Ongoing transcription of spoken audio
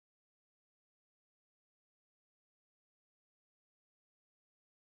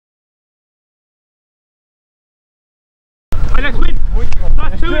Hey, let's win!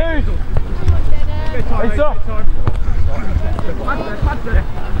 Let's do it! Hey, sir!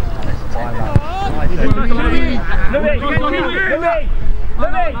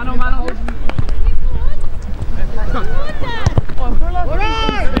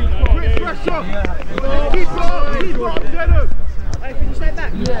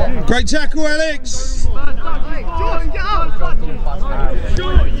 Great tackle, Alex!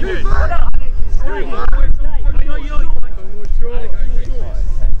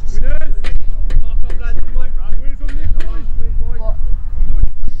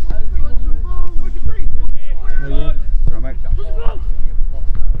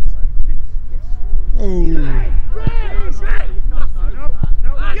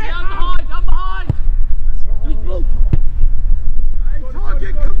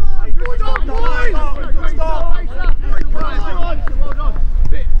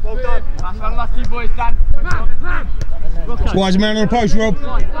 That's why there's a man on the post, Rob.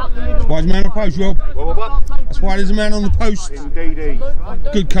 That's why there's a man on the post, Rob. That's why there's a man on the post. Indeed.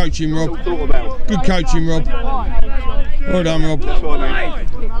 Good coaching, Rob. Good coaching, Rob. Well done, Rob.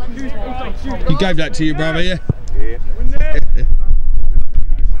 He gave that to your brother, yeah? Yeah.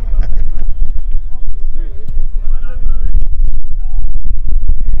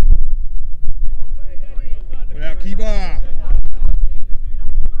 Well out, keeper.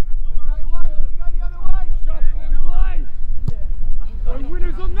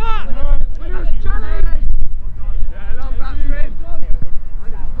 Winners on that! Winners challenge!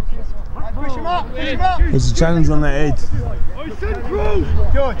 Push him up! Push him up! There's a challenge on that head. I sent Cruz!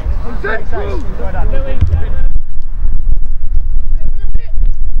 George! I sent Cruz!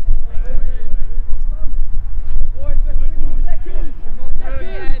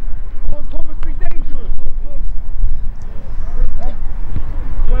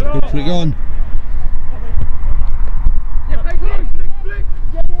 Good flick on.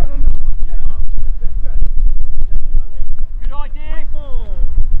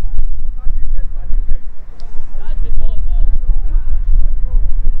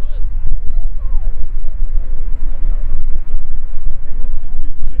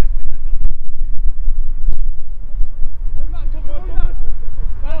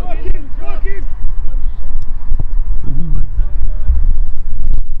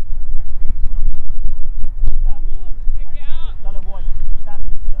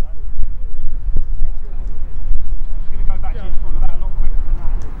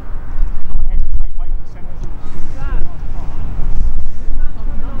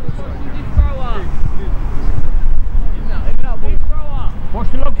 Watch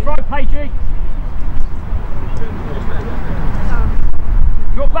the long throw, Pagey.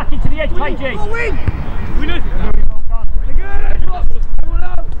 Drop back into the edge, Pagey. Winners.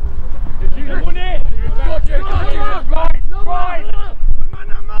 Right.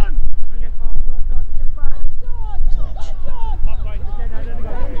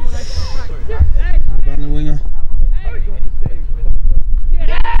 Down the winger.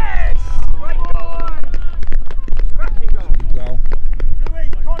 Yes! Goal.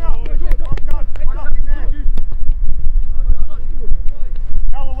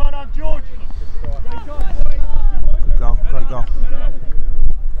 Well done, George. Good goal, great goal.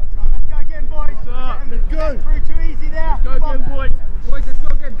 Let's go again, boys. Let's go. Through too easy there. Let's go again, boys. Boys, let's go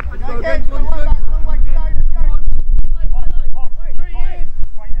again. Let's go again. Long way to go. Let's go. 3 years.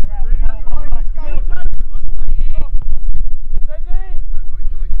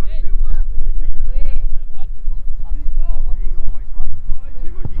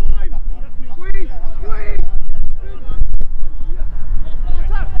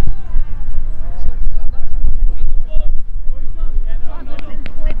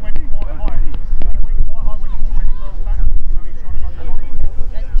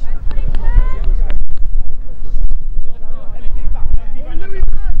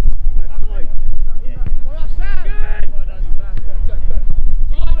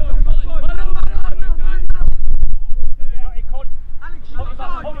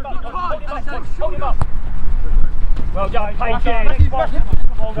 Hold him up. Well done, Pagey.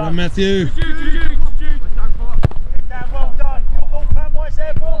 Well done, Matthew. Well done. Your ball, Pat White's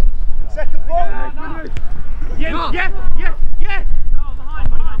airport. Second ball. Yeah.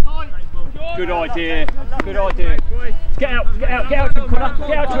 Good idea. Good idea. Get out to him, Connor.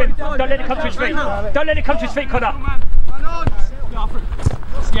 Get out to him. Don't let it come to his feet. Don't let it come to his feet, Connor.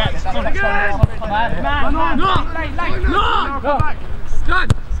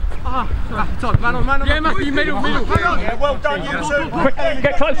 Man on. Yeah, Matthew, middle. Yeah, well done, you two. Quick,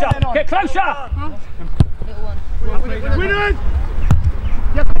 get closer. Winners!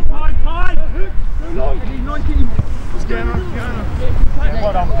 Yes, time.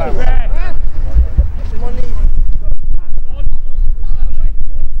 Well done, pal.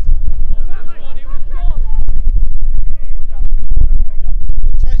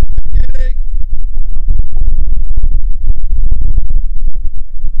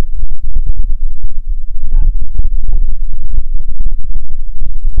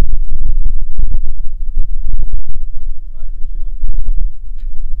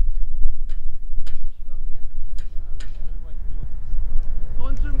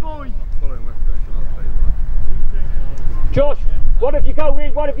 Josh, one of you go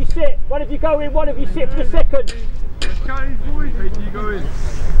in, one of you sit. One of you go in, one of you sit for the second.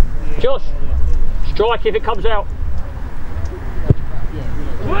 Josh, strike if it comes out.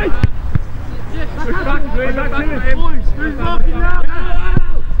 Wait! Back to him, boys! Who's marking now?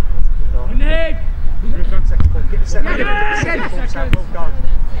 Nick! Get the second. Go.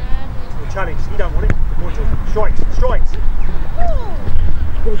 Challenge, you don't want it. Strikes.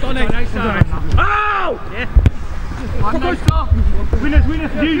 Oh! Yeah. Winners,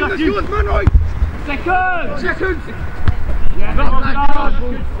 you, that's yours, man, right? Second! Yeah,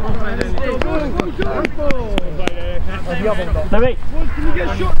 Louis! Can you get a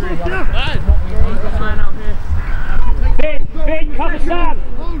shot for us now? Finn, cover Sam!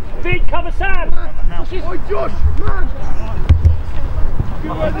 Finn, cover Sam! Oh, Josh, man! You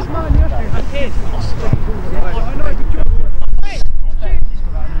wear this man, yeah? That's his. I know, but Josh.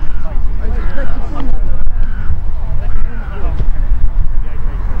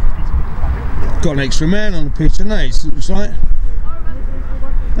 Got an extra man on the pitch, haven't they? It looks like.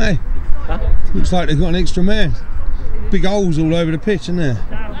 Hey, looks like they've got an extra man. Big holes all over the pitch, isn't there?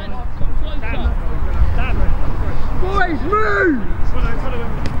 Boys, move!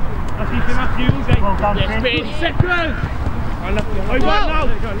 Well done, Finn. Second! Now.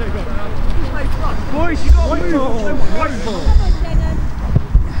 Boys, you got to move.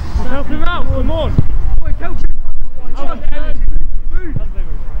 Help him out, come on. Boys, help him. Move.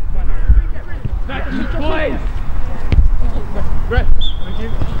 Boys! Brett,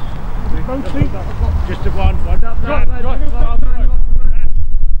 thank you. Just a one.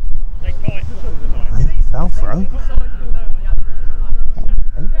 Foul throw.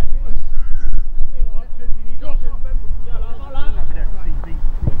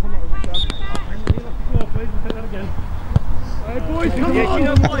 Boys, come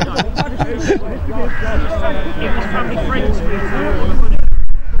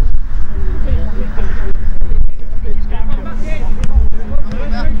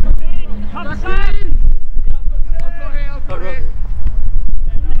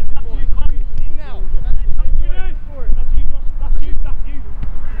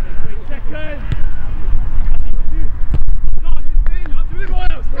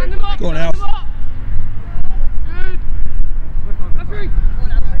Go on, Alf.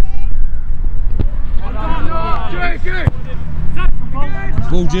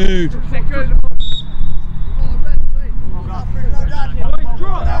 Ball, Jude.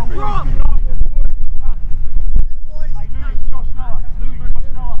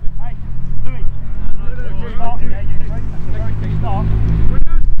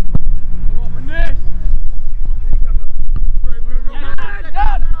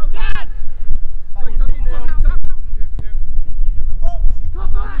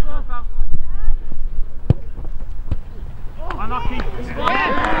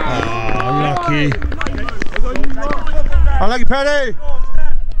 Unlucky, Paddy! Come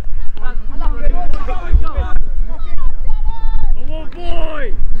on,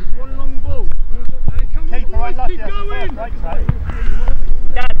 boy! One long ball. Keep going!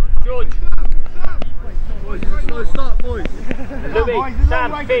 Dan, George. Boys, slow start, boys. Louis,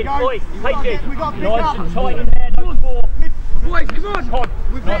 Sam, Finn, boys, take it. We got Nice and tight in there, no score. Boys, come on! Todd,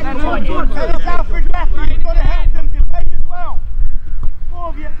 We've nice got and tight in. Alfred left, you've got to help them defend as well. Four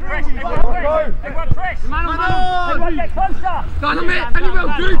of you, three of you. Everyone press. Man on! Everyone get closer. Stand on it, any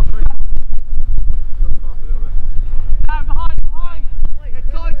will do. Down behind. Get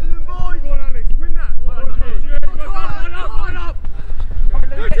tight to them, boys. Go on, Alex, win that. Line up.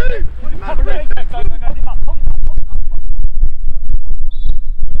 Go, Jude.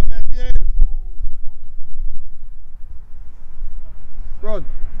 Rod.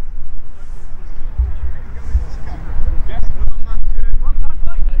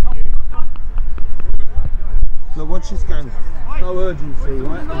 Look, watch this game. No urgency,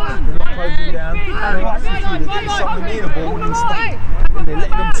 right? They're not closing down. They're actually getting something near the ball and they're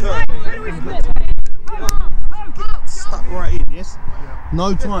letting them turn. Get stuck right in, yes?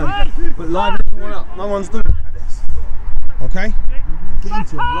 No time. But line everyone up. No one's doing this. Okay? Get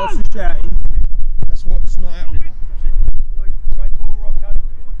into them. Lots of shouting.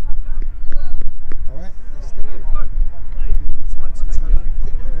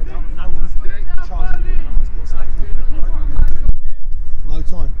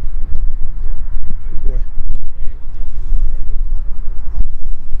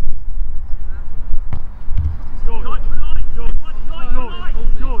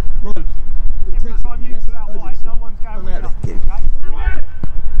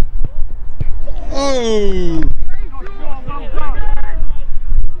 Whoa!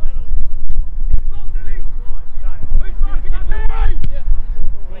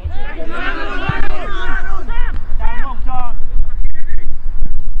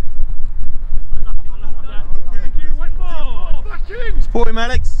 Support him,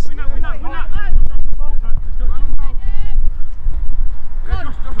 Alex.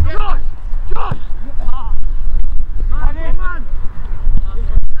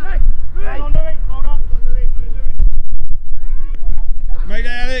 Make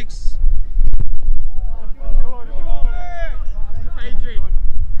that, Alex.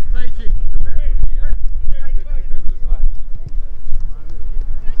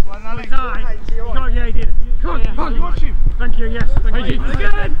 Yeah, he did. Come on, you watch him. Thank you, yes. Thank you.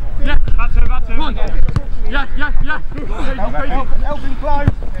 Again! Yeah, that's it, that's it. Come on. Yeah. Help him close.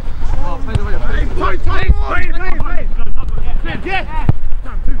 Oh, play the way. Play. Yeah.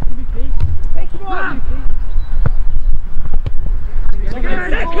 Damn, two, take him on.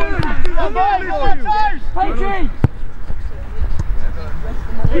 Second! No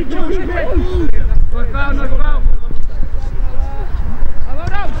foul.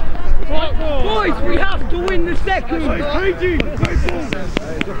 Boys, we have to win the second! Stay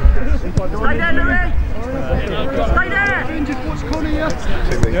there, Louis! Stay there! Just watch Connie here. 2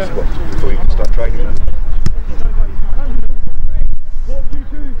 weeks before you can start training them.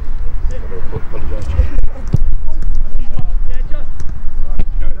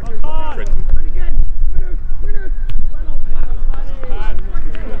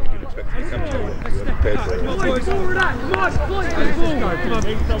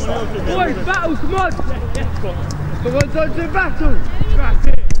 Boys, battle, come on! Come on, time to battle! That's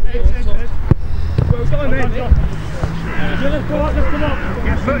it! Well done, then! Let's go up,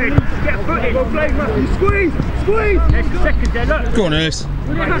 Get footed! Go play, Matthew! Squeeze! Next second there, look! Go on, Ellis.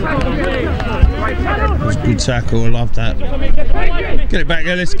 Good tackle, I love that. Get it back,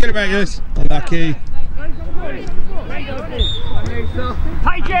 Ellis. Unlucky.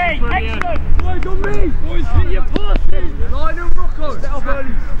 Pagey! Excellent! Boys on me! Boys, hit your passes! Line and Rocco! Set off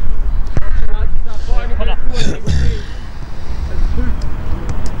early!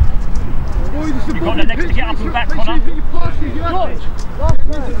 You've got the legs to get up and back, Connor.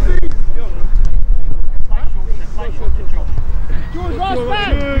 Play short to Josh. George, last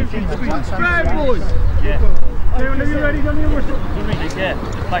man! Straight, boys! Yeah. Whenever you're ready, come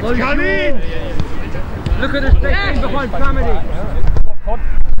in! Look at the space behind Family.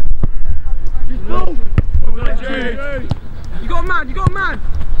 Just move! You got a man!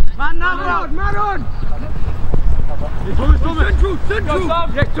 Man on! Central!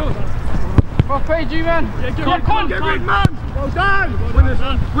 Well played, you man! Come on, get rid, man! Well done!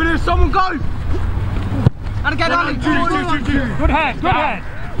 When there's someone go! And again, Alex! Good hand!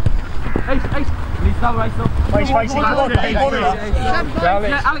 Ace! Please double ace off. Alex,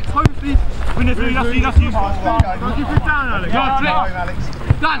 hold please. That's you. Don't keep it down, Alex.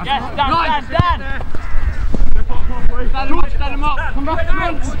 Dan! Stand him up. Come back,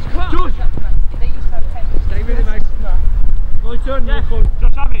 George! Stay with him, mate. My turn,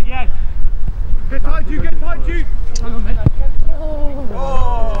 Just have it, yes. Get tight, Jude! Hang on, mate.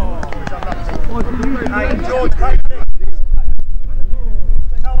 Hey, George, hey.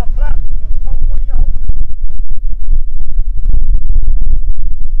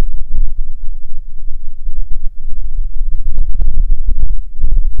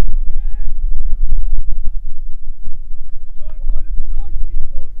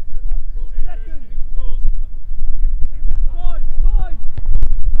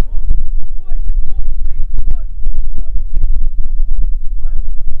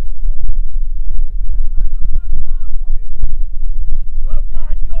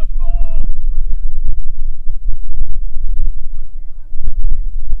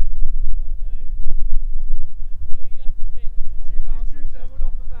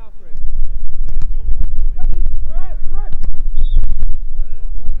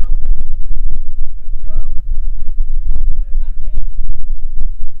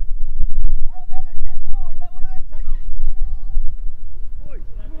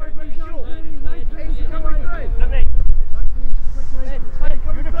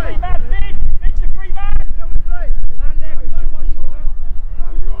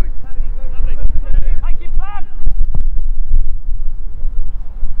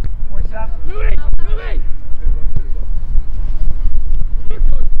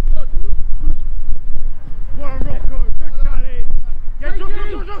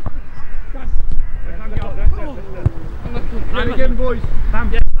 And again, boys. Bam.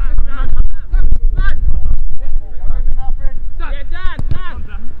 Dan.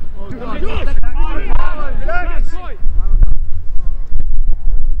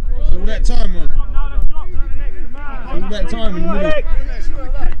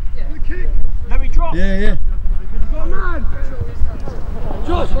 Yeah, yeah. Come on!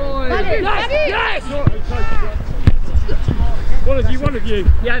 Josh! Yes! One of you.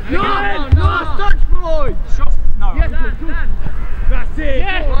 Yeah, no, touch boy! Shot, no. Yes, that's it!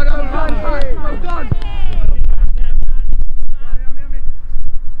 Yes! Well done!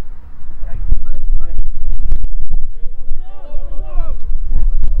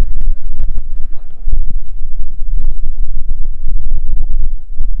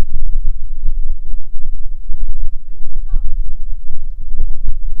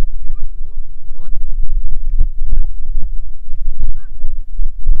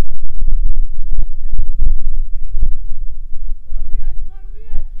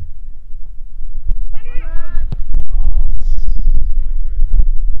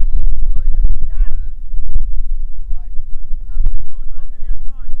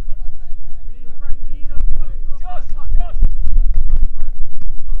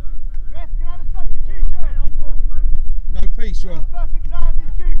 Peace, Ron. Person can I have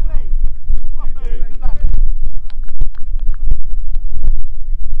his due, please?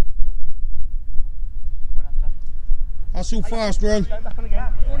 Hustle fast, Ron. Go back on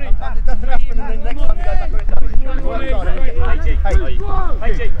again. Sometimes it doesn't happen and then next time you go back on it does.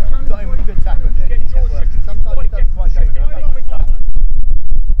 Hey G, got him with a good tackle and then it kept working. Sometimes it doesn't quite go back.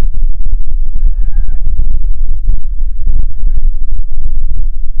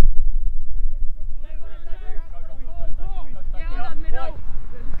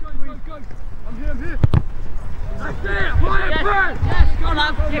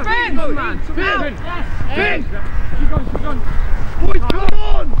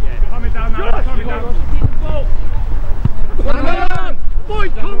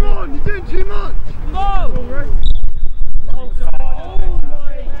 Boys, come on! You're doing too much!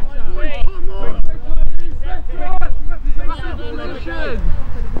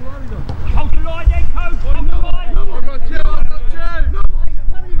 Hold the line then, coach! Hold the line! I've got two!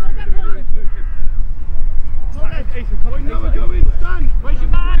 Now we're going, Stan! Where's your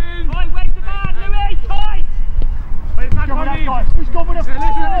man? Oi, where's the man? Louis, tight! Where's that guy? Who's gone with a four?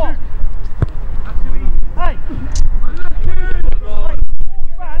 Hey!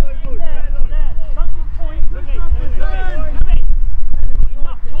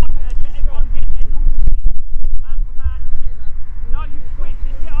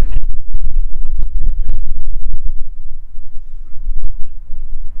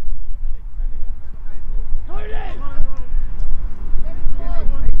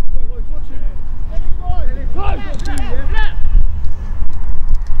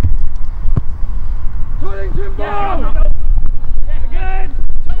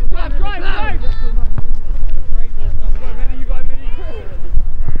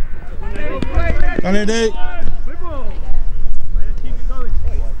 Done it, Dave.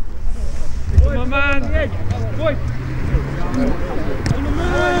 My man, boy.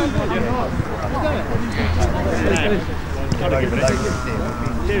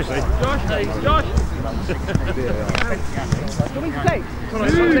 Seriously, Josh. Come in,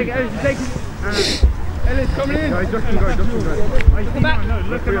 take. Ellis coming in. No, Justin go. Come back. No,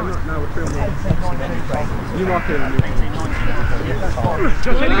 look at him. No, we're filming. You mark it.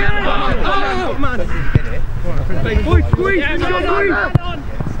 Justin again. Oh, man. Boy, squeeze.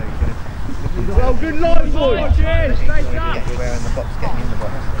 Well, good line, boys.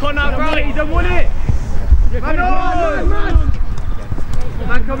 Connor, right, he don't want it.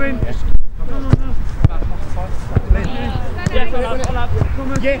 Man, come in.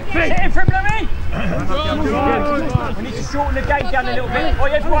 Hit him from Louis! We need to shorten the game down a little bit. Oh,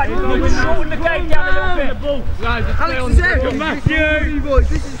 yes, right. We need to shorten the game down a little bit. Alex is there. Come back, you. Boys,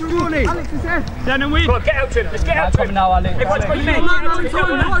 this is Ronnie. Alex is there. Denham win. Come on, get out to him. Let's get out to him. Now, Alex.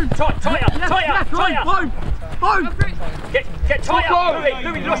 Everyone's got tighter. Get tighter.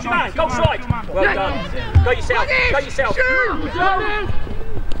 Louis, lost your man. Go side. Well done. Go yourself.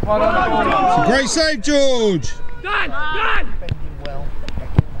 Great save, George. Dan!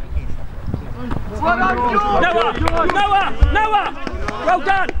 Noah! Well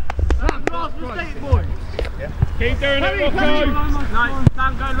done! Keep doing it, Rocco! No,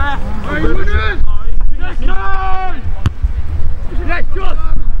 don't go left! Hey, winners! Let's go! Yes, Josh!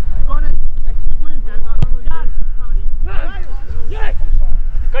 Got it! Yes!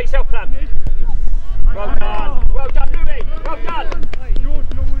 Got yourself, Plum! Well done, Louis! Well done!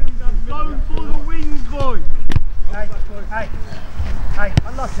 Go for the wings, boys! Hey,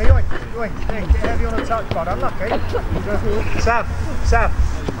 unlucky, oi, get heavy on the touch, bud, unlucky. Sam,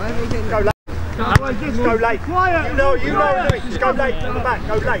 go late. Just go late. You know, Louis, just go late on the back,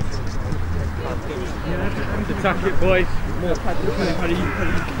 go late. Attack it, boys.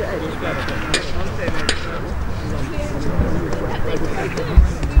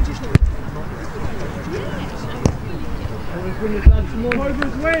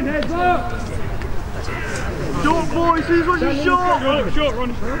 Cobras win, heads up! Short boys, who's running short? Short, run.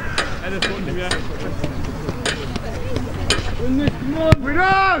 Head of foot, yeah. Win this, come on!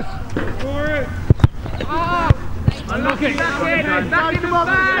 Winners! For it! Unlock it! Back him up!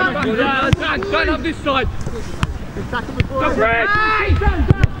 Stand up this side! Go Red!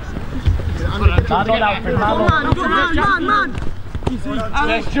 Man!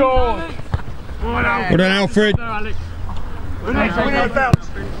 Yes, George! Well done, Alfred. Get on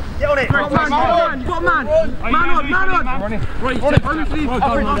it! Man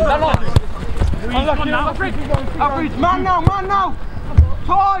on! Man now!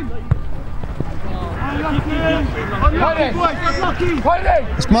 Time!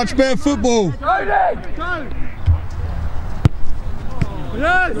 It's much better football. Seconds,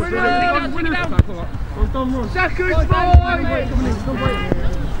 boys!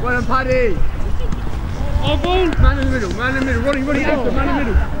 Well done, Paddy! Oh, ball! Man in the middle, running, after, man in the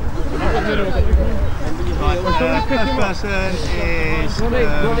middle. Right, first person is...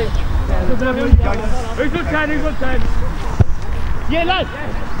 Who's got 10? Yeah, lad!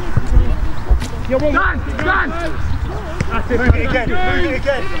 Dan! That's it. Move it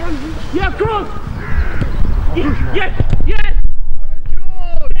again. Yeah, of course! Yes!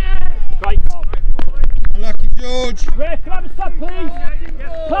 Great call. Unlucky, George. Ref, can I have a sub, please?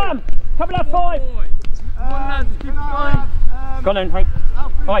 Come and have 5. Go on then, Hank.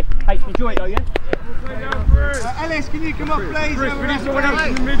 Alright, hey, enjoy it though, yeah? Ellis, can you come up, please? Chris, we need someone else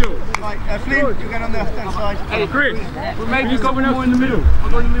in the middle. Right, Flynn, you're going on the left-hand side. Hey, Chris, we maybe someone else in the middle.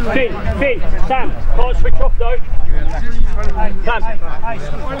 Finn, Sam, can't switch off though. Sam.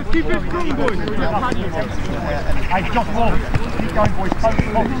 Let's keep this cool, boys. Hey, Josh Wall, keep going, boys.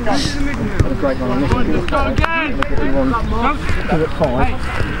 Let's go again. Keep it going.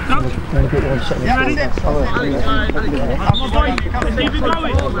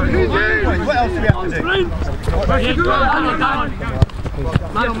 What else do we have to do?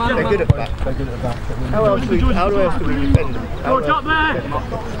 They're good at that. How else do we defend them? George up there.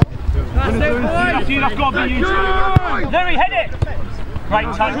 That's it, boys. That's got to be you. Louis, hit it. Great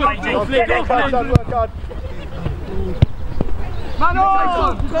touch, Paige. Work hard. Man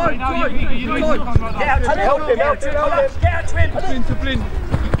on! Help him. Get out to him.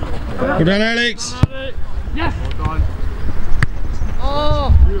 Well done, Alex. Yes.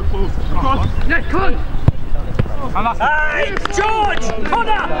 Oh. Beautiful. Yes, come on. Hey, George!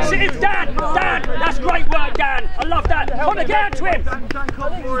 Connor! Sit him, Dan! That's great work, Dan! I love that! Connor, get out to him!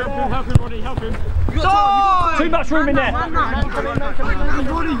 Help him, Ronnie, help him. Too much room in there.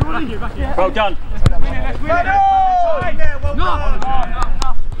 Well done.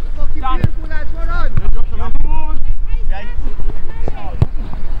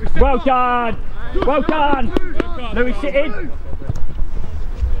 Well done! Well done! Louis, sit in.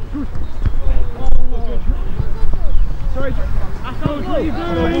 Come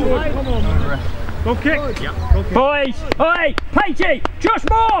on, go kick. Boys, hey, Paige, Josh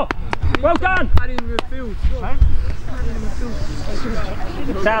Moore. Well done.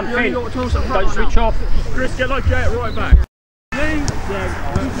 Sam, Finn, don't switch off. Chris, get like that right back.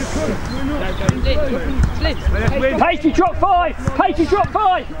 Paige, drop 5. Paige, drop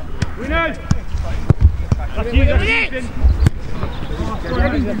 5. We know. That's you.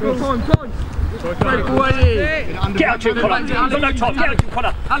 Time. Get out to Connor. Got no time. Get out to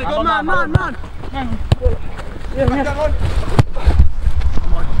Connor. Man.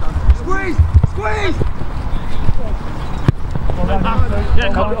 Squeeze!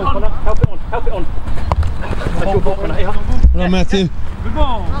 Yeah, help it on, Connor. Help it on. That's your ball, Connor. Well done, Matthew. Good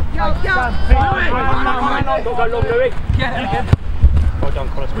ball. Don't go long, Louis. Well done,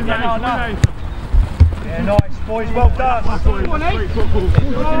 Connor. Yeah, nice, boys. Well done.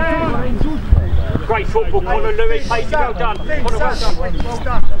 Great football, Connor, Louis. Paige, well done. Connor, well done. Well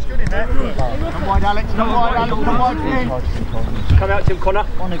done. That's good in there. Come wide, Alex. Come wide, Flynn. Come out to him, Connor.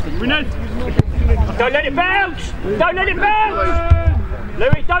 Don't let it bounce. Louis,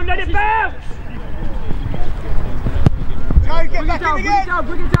 don't let it bounce. Go, get back in again.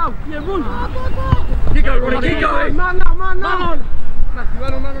 Bring it down. Yeah, run. Keep going, Ronnie. Keep going. Man on.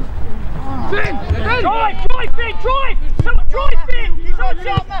 Finn! Drive, Finn, drive! Someone drive, Finn!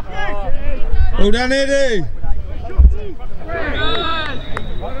 Well done, Eddie.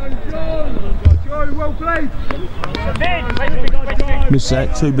 Well played. Missed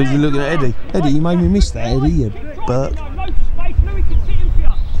that. Too busy looking at Eddie. Eddie, you made me miss that, Eddie, you Burke. Loads of space, Louis can sit in for you.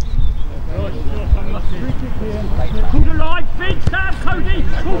 in, Sam, Cody,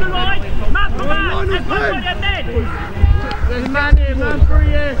 pull the line, man for man, everybody and men. There's a man here, man for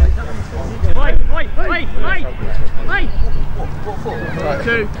here. Wait.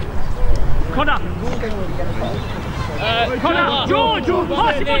 Two. Connor. George,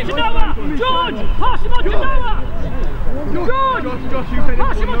 pass him on to Noah. George, pass him on to Noah. George,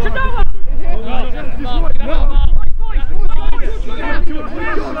 pass him on to Noah.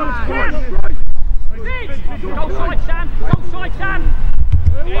 Go side, Sam.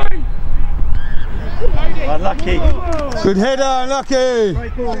 Unlucky. Good header, unlucky.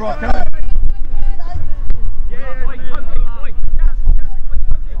 Great ball, Rocco.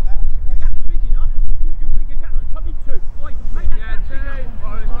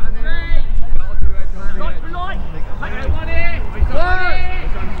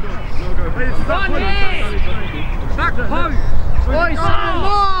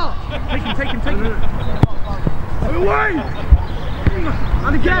 Take him. Away!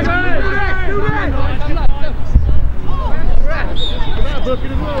 And again! Do it!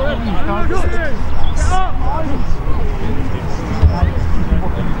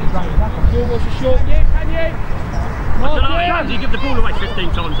 You give the ball away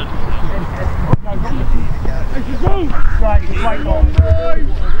 15 times. Great ball.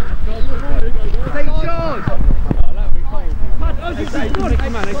 Take charge!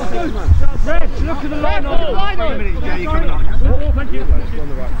 Red, look at the line on. Thank you.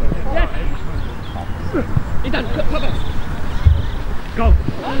 Yes. He's done. Go.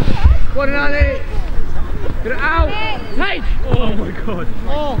 What an alley. Get it out. Hey. Oh my God.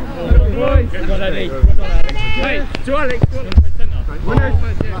 Oh. Boys. Hey, to Alex.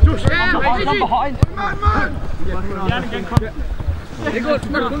 Josh, behind. Man. Yeah, again, come. They got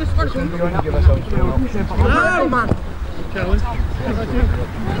first one. Oh man. Challenge.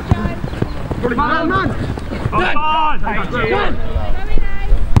 Man.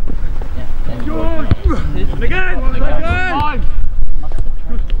 George. Again.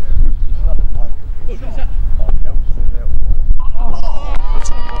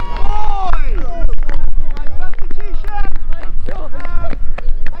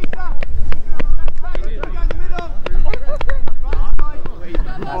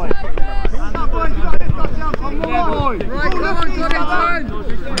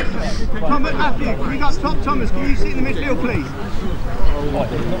 Thomas, can you sit in the midfield, please?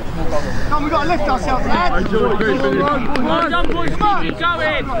 Come, we've got to lift ourselves, lads. Well done, boys. Keep it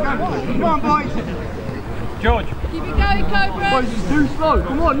going. Come on, boys. George. Keep it going, Cobra. Boys, it's too slow.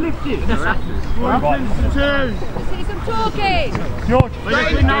 Come on, lift it. What happens to two? See some talking. George.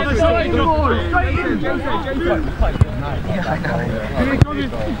 Straight in now, straight in.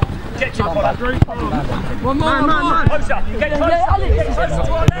 Get your ball. One more. Closer. Get closer.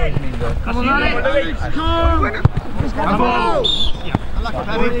 Come on, Alex. Come on. Mate, take your step up. Come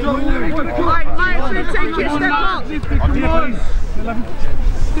on.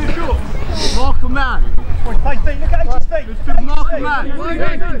 Mark a man. Look at his feet. Mark a man.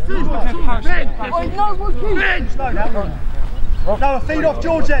 No, feed off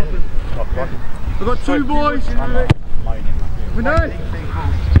George then. We've got two boys. We know.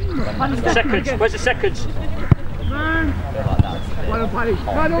 Seconds. Where's the seconds? Man. Well played.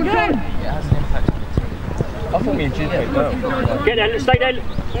 Man on John. I thought me and Jim played well. Get there, stay there. Go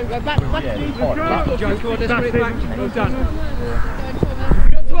back. John, come on, let's put it back. Well done.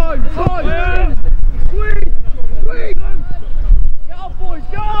 Time. Squeeze. Get up, boys,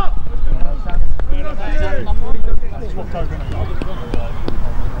 get up.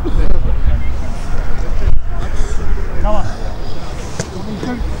 Noah.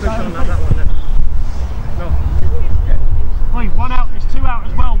 Hey, one out, there's two out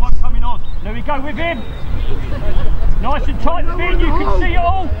as well, one coming on. There we go with him. Nice and tight, Finn, you can see it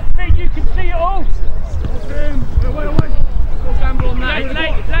all. Finn, you can see it all. Away. Gamble on that.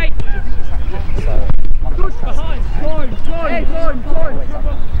 Late. Push behind. Time.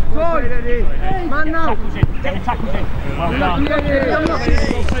 Man now. Get the tackles in. Well done.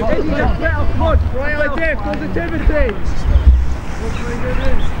 Positivity.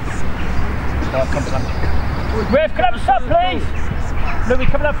 Ref, can I have a sub, please? Louis,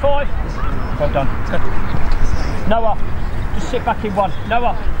 can I have 5? Well done. Noah, just sit back in one.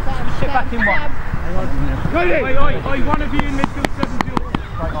 Noah, just sit back in one. Ready? Oi, one of you in midfield, 7 field.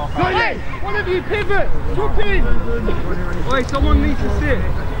 Hey, one of you pivot. Drop in. Oi, someone needs to sit.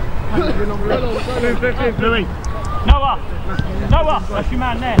 Louis. Noah, that's your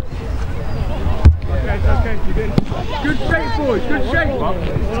man there. Okay. Good shape, boys. Good shape.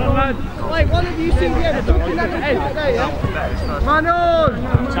 Wait, one of you sit together. Looking at the head. Man on!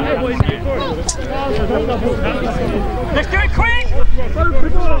 Let's do it quick!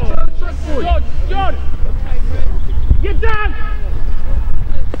 John! You're done!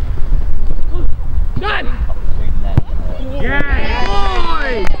 Done! Yeah!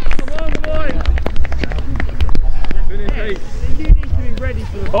 Boy! Come on, boy! Finish. You need to be ready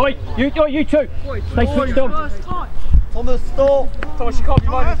for the... Oi, you two! Stay switched on. Thomas, stop. Thomas, you can't be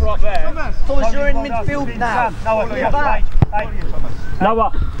minded for up there. Thomas, you're in midfield now. You're back.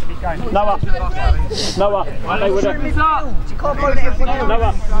 Noah. Stay with it. You can't blow everything else.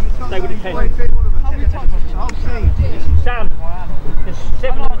 Noah. Stay with the 10. Sam. There's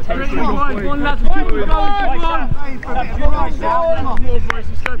 7 or 10. One lad, keep it going.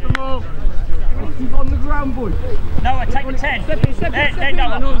 Keep on the ground, boy. Noah, take the 10. Hey,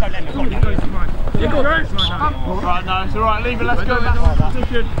 Noah. Don't let me. Right, no, it's alright, leave it, let's go back to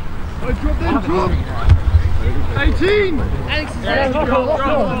position. Drop. 18! Alex is there.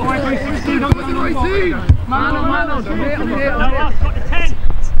 16, I'm going to 18! Man on. Noah's got the 10.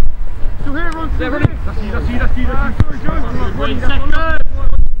 Still here, Ron, still here. That's you. Sorry, Joe. One second.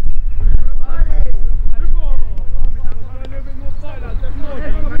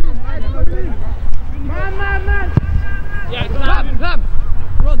 Man. Yeah, Clam.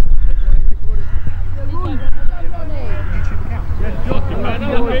 Run.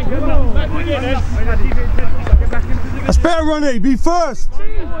 That's better, Ronnie. Be first. Man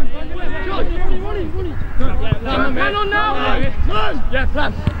on now. Yeah,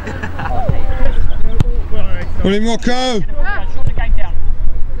 Clam. William Rocco. Short the game down.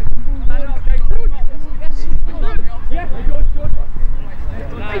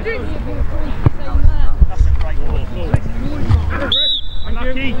 That's a great ball.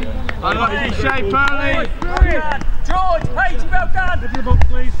 Unlucky. Unlucky shape early. George, Paige, well done. Lift your box,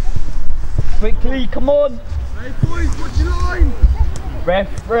 please. Quickly, come on. Hey boys, watch your line. Ref.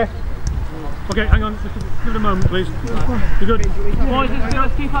 Okay, hang on. Just give it a moment, please. You're good. Boys,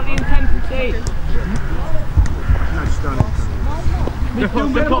 let's keep up the intensity.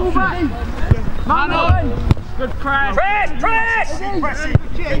 Man on. Good press. Press!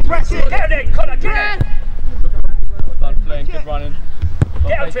 Press it! Get it, Connor, get it! Well done, Flynn. Good running.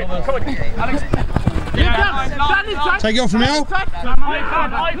 Get out to it, come on. Alex. Take it off from now.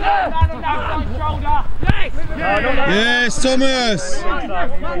 Yes, Thomas.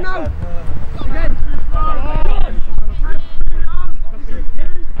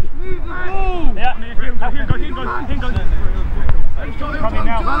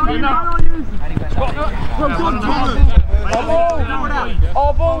 Coming now.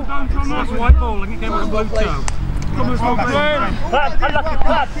 All ball. That's white ball. Look at him with a blue toe.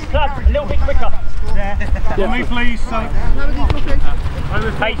 Clap, a little bit quicker. For me, please.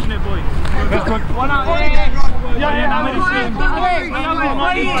 Patient it, boys. One out. Yeah, now we're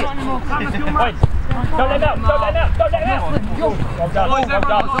Don't let him out.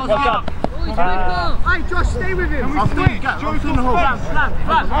 Well done. Hey, Josh, stay with him. I'll stay. Joe's in the hole. Flat.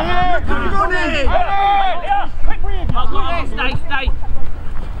 Stay.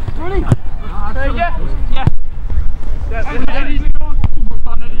 Ready? Yeah.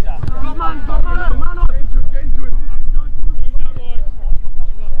 Man on. Get into it.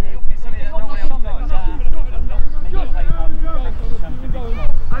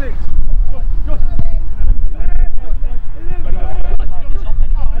 Alex.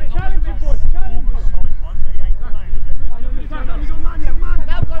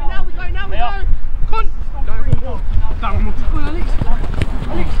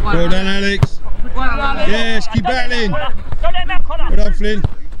 Well done, Alex. Yes, keep battling. Don't let him out, Connor. Well done, Flynn.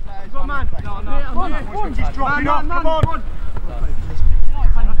 Just drop it off. Come on.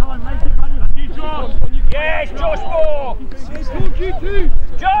 Yes, Josh Moore.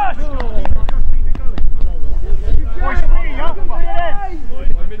 Josh. Boys, free, yeah?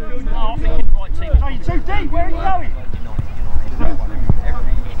 I'm thinking right team. So you're too deep. Where are you going?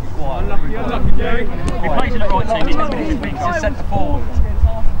 Unlucky, Jerry. He plays in the right team. He's centre forward.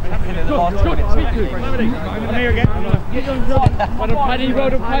 I'm here again.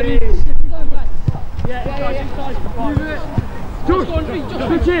 Road of Paddy. Josh,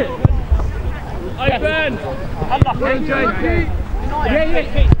 pitch it. Open. Unlucky.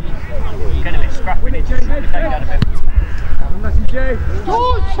 Yeah. Get a bit scrappy. Take down a bit.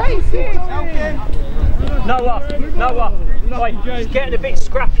 George, chase it. Noah. Wait, he's getting a bit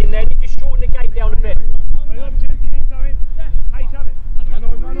scrappy in there. You just shorten the game down a bit.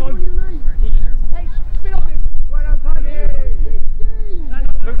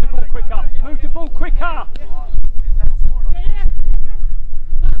 Move the ball quicker.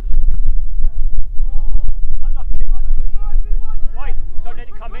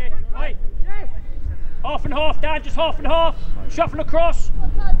 Dan, just half and half. Shuffle across.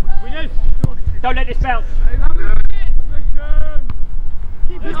 Don't let this bounce.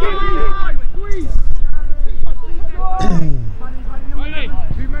 Keep it squeeze.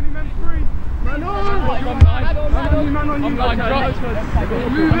 Too many men free. Man on! Man on you.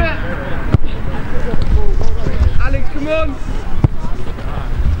 Move it. Alex, come on.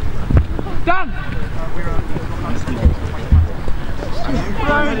 Dan!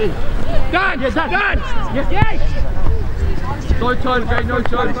 Dan! Yes, Dan! Yes! No time, okay, no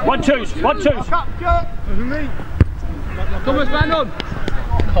time. 1-2s, 1-2s. Thomas, man on.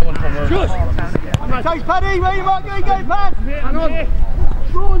 Come on, Thomas. Good. Chase Paddy, where you might go, Pad. Man on.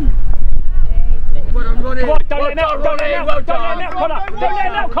 Run. Well, I'm running. Come on, don't let him out, don't let him out, don't let him out, Connor. Don't let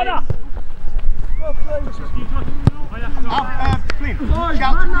him out, Connor. Flynn,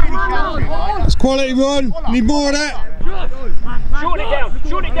 shout to really shout to, right? That's quality run. Need more of that. Shorten it down,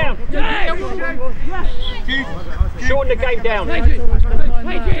 shorten it down. Shorten the game down.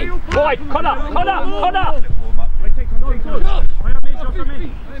 Wide, Connor, Connor, Connor.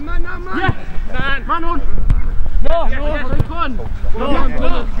 Man on. No. There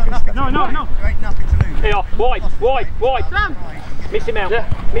ain't nothing to lose. Here, wide. Miss him out,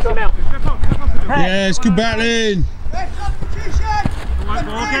 miss him out. Yeah, it's good battling. Let's substitution.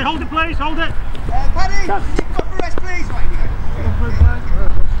 Okay, hold it, please, hold it. Paddy, you can go for rest, please. Right,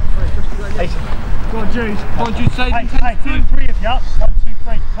 here Go on, Jude. Go on, Jude, save him. 2, 3 of you. 1, 2,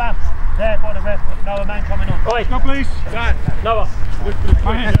 3. Clamps. There by the ref. Noah man coming on. Oi. Go, please. Noah. There's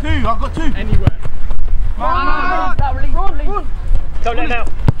 2, I've got 2. Anywhere. Don't let him out.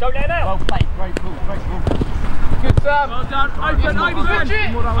 Don't let him out. Well played, great ball, great ball. Good, Sam. Well done. Open.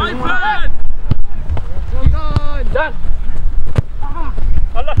 Dan.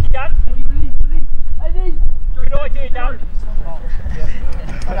 Unlucky, Dan. Good idea, Dan.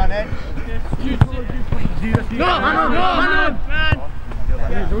 Well done, Ed. No, man on.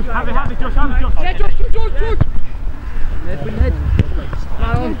 Have it, Josh. Yeah, Josh. Ned.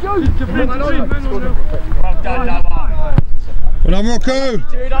 Man on. Well done, Noah. Well done, Rocco.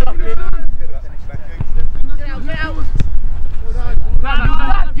 Dude, unlucky.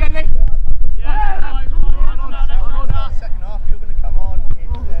 Second half, you're going to come on.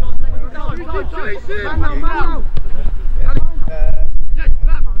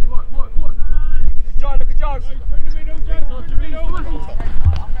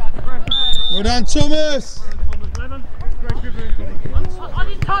 Well done, Thomas. I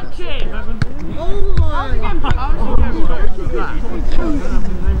didn't touch it.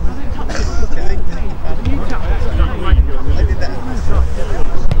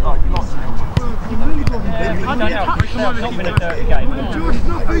 Not been a dirty game. Josh,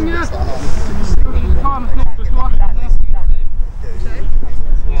 nothing yet.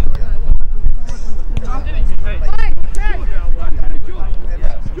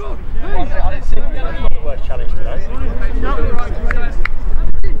 Challenge today.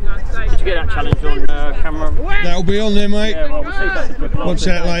 Did you get that challenge on camera? That'll be on there, mate. Yeah, well, we'll see that. Watch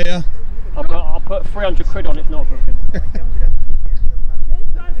that later. I'll put 300 quid on it, not booking.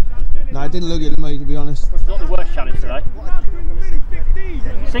 No, it didn't look it to me, to be honest. It's not the worst challenge today.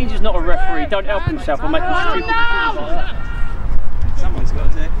 Seems he's not a referee, don't help himself by making stupid decisions. Someone's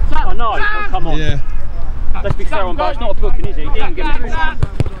got to. I know, oh, come on. Yeah. Let's be fair on, but it's not a booking, is it? He didn't get it.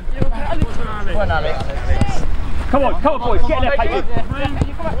 Come on, boys, get in there, Peyton.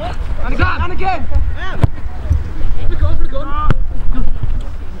 And again.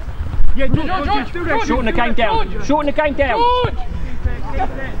 Yeah, George. Shorten the game down. Shorten the game down.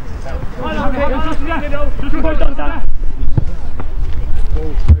 Well done, Dan.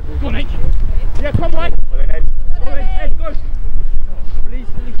 Go on, H. Yeah, come on. Ed, go. Release.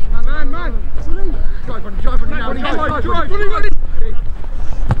 Man. Drive on now. Drive.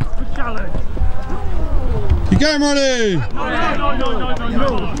 Good challenge. You going, Ronnie? No.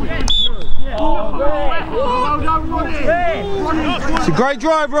 Well done, Ronnie. It's a great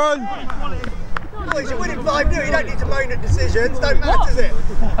drive, Ron. Boys, you're winning 5-0, you don't need to moan at decisions, don't matter, does it?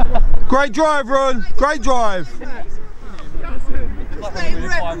 Great drive, Ron. Great drive. Just let him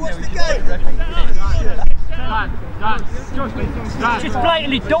ref and watch the game. Just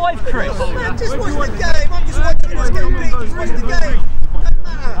blatantly dive, Chris. Man, just watch the game, I'm just watching us get beat, just watch the game. Don't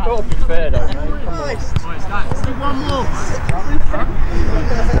matter. Gotta be fair though, mate. Nice. One more.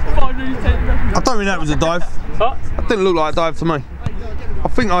 I don't think that was a dive. Huh? That didn't look like a dive to me. I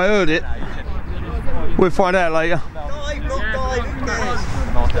think I heard it. We'll find out later. Dive, not dive, who cares?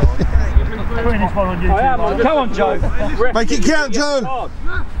 Putting this one on YouTube. Come on, Joe. Make it count, Joe.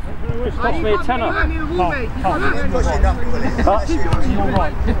 Just cost me a tenner. Pushing up, will it?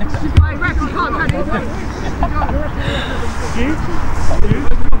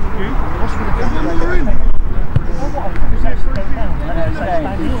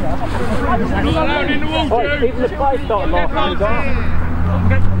 Even the play started last time.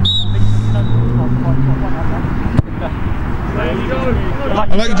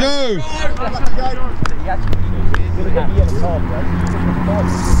 I like Joe.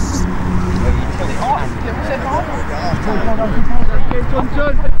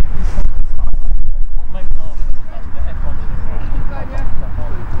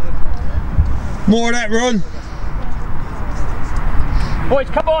 More of that run. Boys,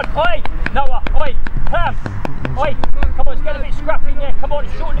 come on, oi! Noah, oi! Pam! Oi! Come on, let's get a bit scrappy in there, come on,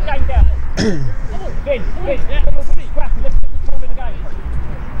 shorten the game down. Vin,